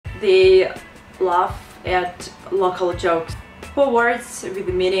they laugh at local jokes or words with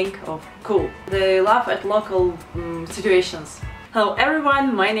the meaning of cool. They laugh at local situations. Hello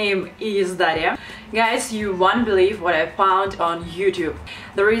everyone, my name is Daria. Guys, you won't believe what I found on YouTube.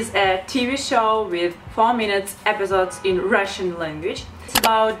 There is a TV show with 4-minute episodes in Russian language. It's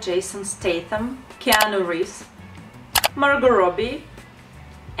about Jason Statham, Keanu Reeves, Margot Robbie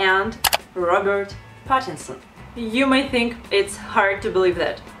and Robert Pattinson. You may think it's hard to believe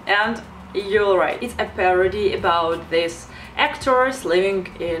that, and you're right. It's a parody about these actors living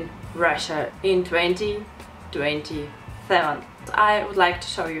in Russia in 2027. I would like to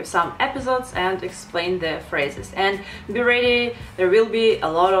show you some episodes and explain the phrases. And be ready, there will be a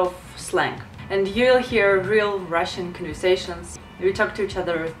lot of slang. And you'll hear real Russian conversations. We talk to each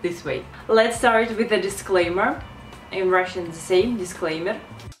other this way. Let's start with the disclaimer. In Russian, the same disclaimer.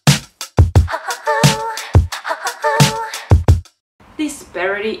 This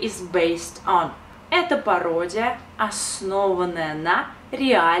parody is based on. Это пародия, основанная на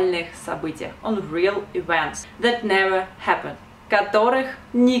реальных событиях, on real events that never happened, которых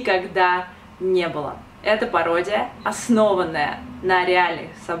никогда не было. Это пародия, основанная на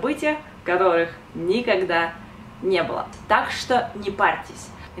реальных событиях, которых никогда не было. Так что не парьтесь.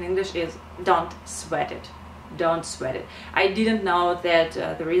 In English is don't sweat it. Don't sweat it. I didn't know that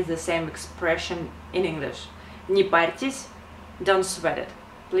there is the same expression in English. Не парьтесь. Don't sweat it.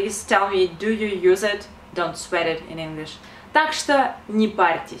 Please tell me, do you use it? Don't sweat it in English. Так что не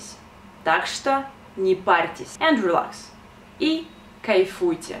парьтесь. Так что не парьтесь. And relax. И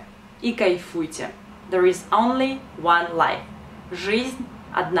кайфуйте. И кайфуйте. There is only one life. Жизнь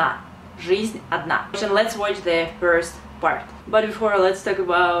одна. Жизнь одна. And let's watch the first part. But before, let's talk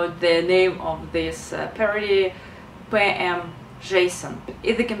about the name of this parody. ПМЖейсон.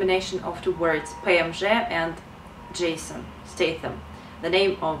 It's the combination of two words, ПМЖ and Jason Statham. The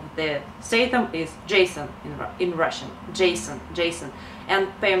name of the Statham is Jason in Russian. Jason. And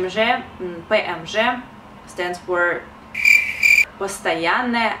ПМЖ stands for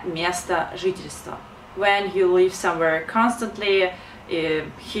постоянное место жительства. When you live somewhere constantly,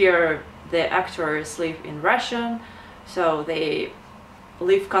 here the actors live in Russian, so they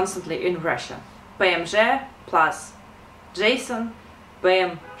live constantly in Russia. ПМЖ plus Jason,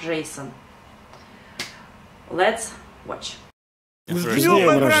 ПМЖейсон. Let's watch. С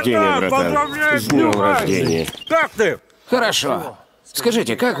днем рождения, братан! С днем рождения! Как ты? Хорошо.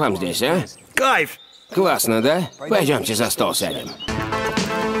 Скажите, как вам здесь, а? Кайф! Классно, да? Пойдемте за стол сядем.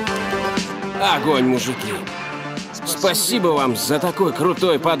 Огонь, мужики! Спасибо вам за такой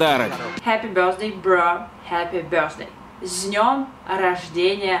крутой подарок! Happy birthday, bro. Happy birthday. С днем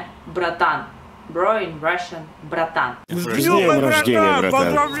рождения, братан. Bro in Russian, братан. С днем рождения,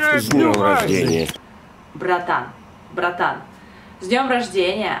 братан! С днем рождения! Братан. С днем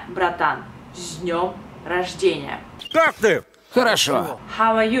рождения, братан. С днем рождения. Как ты? Хорошо.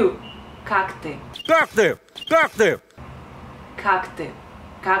 How are you? Как ты? Как ты? Как ты? Как ты?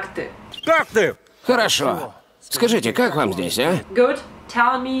 Как ты? Как ты? Хорошо. Скажите, как вам здесь, а? Good.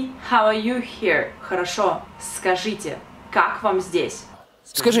 Tell me, how are you here? Хорошо. Скажите, как вам здесь?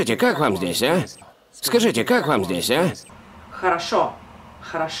 Скажите, как вам здесь, а? Скажите, как вам здесь, а? Хорошо.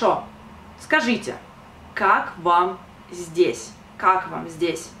 Скажите, как вам здесь? Как вам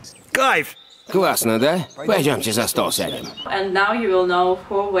здесь? Кайф! Классно, да? Пойдемте за стол сядем. And now you will know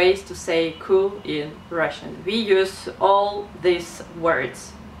 4 ways to say cool in Russian. We use all these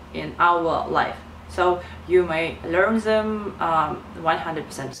words in our life, so you may learn them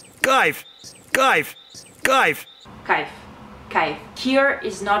 100%. Кайф! Кайф! Кайф! Кайф. Here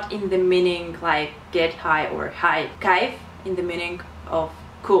is not in the meaning like get high or high. Кайф in the meaning of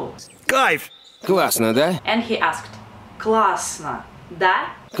cool. Кайф! Классно, да? And he asked, классно,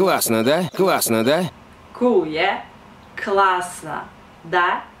 да? Классно, да? Классно, да? Cool, yeah? Классно,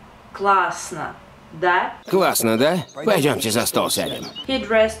 да? Классно, да? Классно, да? Пойдемте за стол сядем. He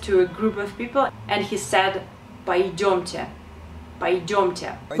addressed to a group of people and he said, пойдемте.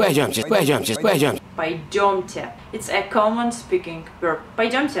 Пойдемте. Пойдемте. Пойдемте. It's a common speaking verb.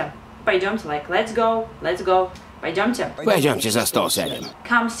 Пойдемте. Пойдемте, like let's go. Пойдемте. Пойдемте за стол сядем.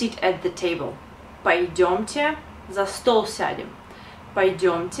 Come sit at the table. Пойдемте за стол сядем.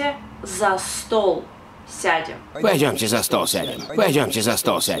 Пойдемте за стол сядем. Пойдемте за стол сядем. Пойдемте за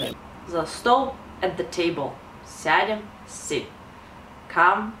стол сядем. За стол at the table. Сядем, sit.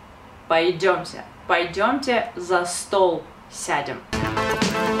 Come, пойдемте. Пойдемте за стол сядем.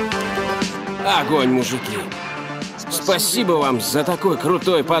 Огонь, мужики! Спасибо вам за такой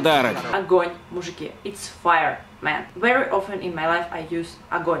крутой подарок. Огонь, мужики. It's fire, man. Very often in my life I use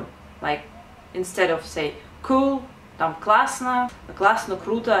огонь. Like, instead of say cool, Там классно, классно,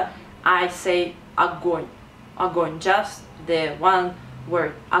 круто. I say огонь. Огонь. Just the one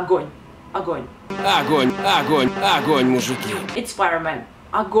word. Огонь. Огонь. Огонь, огонь, огонь, мужики. It's fireman.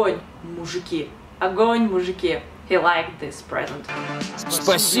 Огонь, мужики. Огонь, мужики. He liked this present.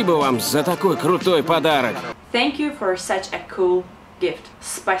 Спасибо вам за такой крутой подарок. Thank you for such a cool gift.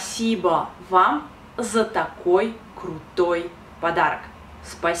 Спасибо вам за такой крутой подарок.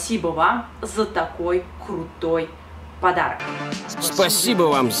 Спасибо вам за такой крутой подарок. Спасибо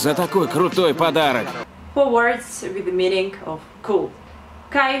вам за такой крутой подарок. 4 words with the meaning of cool.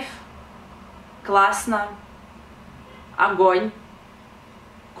 Кайф, классно, огонь,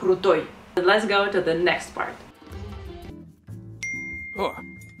 крутой. Let's go to the next part. О.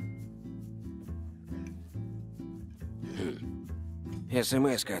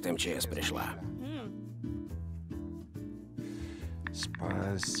 СМС-ка от МЧС пришла.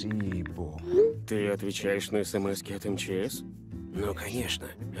 Спасибо. Ты отвечаешь на СМС-ки от МЧС? Ну, конечно.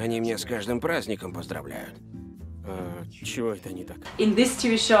 Они меня с каждым праздником поздравляют. Чего это не так? In this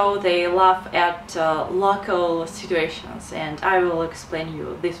TV show, they laugh at local situations, and I will explain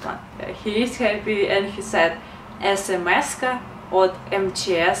you this one. He is happy, and he said, SMS-ка от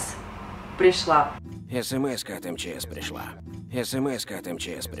МЧС пришла. СМС-ка от МЧС пришла. СМС-ка от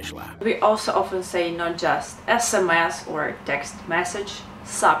МЧС пришла. We also often say not just SMS or text message,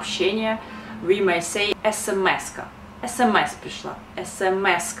 сообщение. We may say SMS-ка. SMS пришла.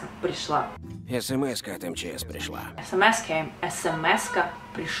 SMS-ка пришла. СМС-ка от МЧС пришла. SMS came. SMS-ка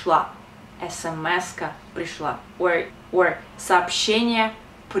пришла. SMS-ка пришла. Or сообщение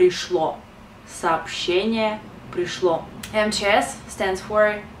пришло. Сообщение пришло. МЧС stands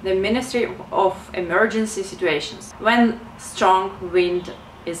for the Ministry of Emergency Situations. When strong wind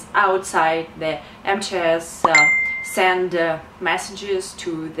is outside, the МЧС send messages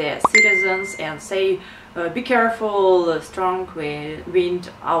to the citizens and say, be careful, strong wind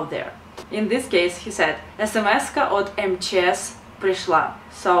out there. In this case, he said, SMS-ка от МЧС пришла.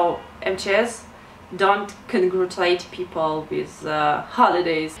 So, МЧС don't congratulate people with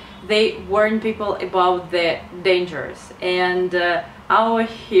holidays. They warn people about the dangers. And our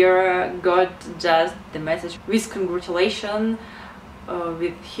hero got just the message with congratulations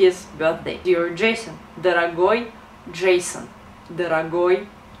with his birthday. Dear Jason, дорогой Jason, дорогой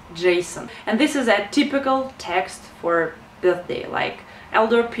Jason. And this is a typical text for birthday, like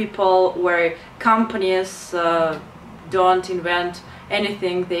elder people where companies don't invent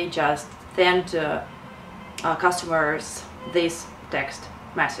anything, they just send customers this text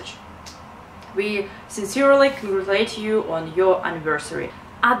message. We sincerely congratulate you on your anniversary.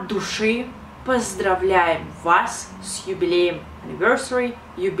 От души поздравляем вас с юбилеем. Anniversary,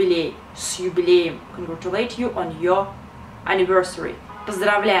 юбилей, с юбилеем. Congratulate you on your anniversary.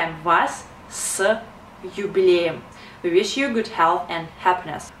 Поздравляем вас с юбилеем. We wish you good health and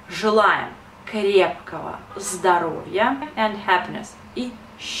happiness. Желаем крепкого здоровья and happiness. И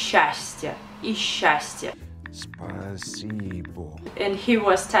счастья. И счастья. Спасибо. And he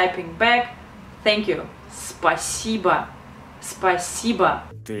was typing back, thank you. Спасибо. Спасибо.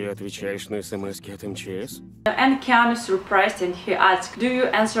 Ты отвечаешь на СМС-ки от МЧС? And Keanu surprised and he asked, do you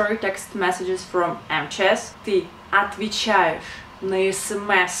answer text messages from МЧС? Ты отвечаешь на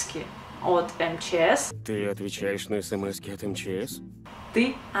СМС-ки от МЧС? Ты отвечаешь на СМС-ки от МЧС?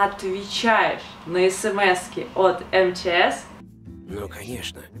 Ты отвечаешь на СМС-ки от МЧС? Ну,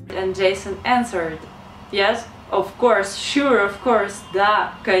 конечно. And Jason answered, yes, of course, sure, of course,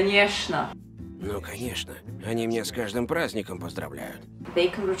 да, конечно. Ну, конечно. Они меня с каждым праздником поздравляют. They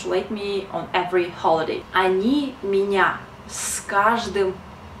congratulate me on every holiday. Они меня с каждым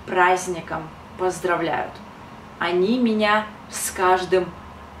праздником поздравляют. Они меня с каждым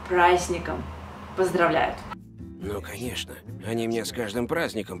праздником поздравляют. Ну, конечно. Они меня с каждым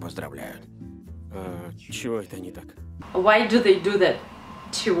праздником поздравляют. Чего это не так? Why do they do that?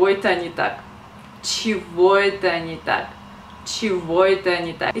 Чего это не так? Чего это не так? Чего это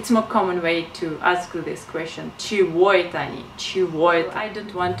не так? It's more common way to ask this question. Чего это не? Чего это? I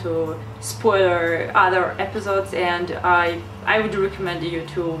don't want to spoil other episodes, and I would recommend you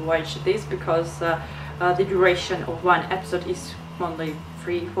to watch this because the duration of one episode is only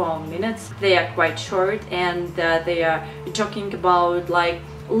 3-4 minutes. They are quite short, and they are talking about like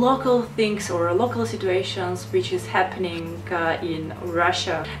local things or local situations which is happening in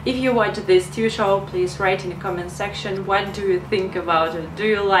Russia. If you watch this TV show, please write in the comment section what do you think about it. Do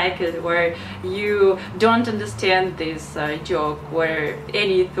you like it, or you don't understand this joke, or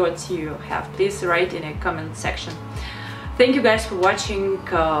any thoughts you have? Please write in the comment section. Thank you guys for watching.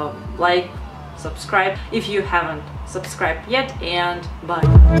 Like, subscribe if you haven't subscribed yet, and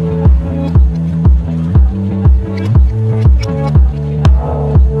bye.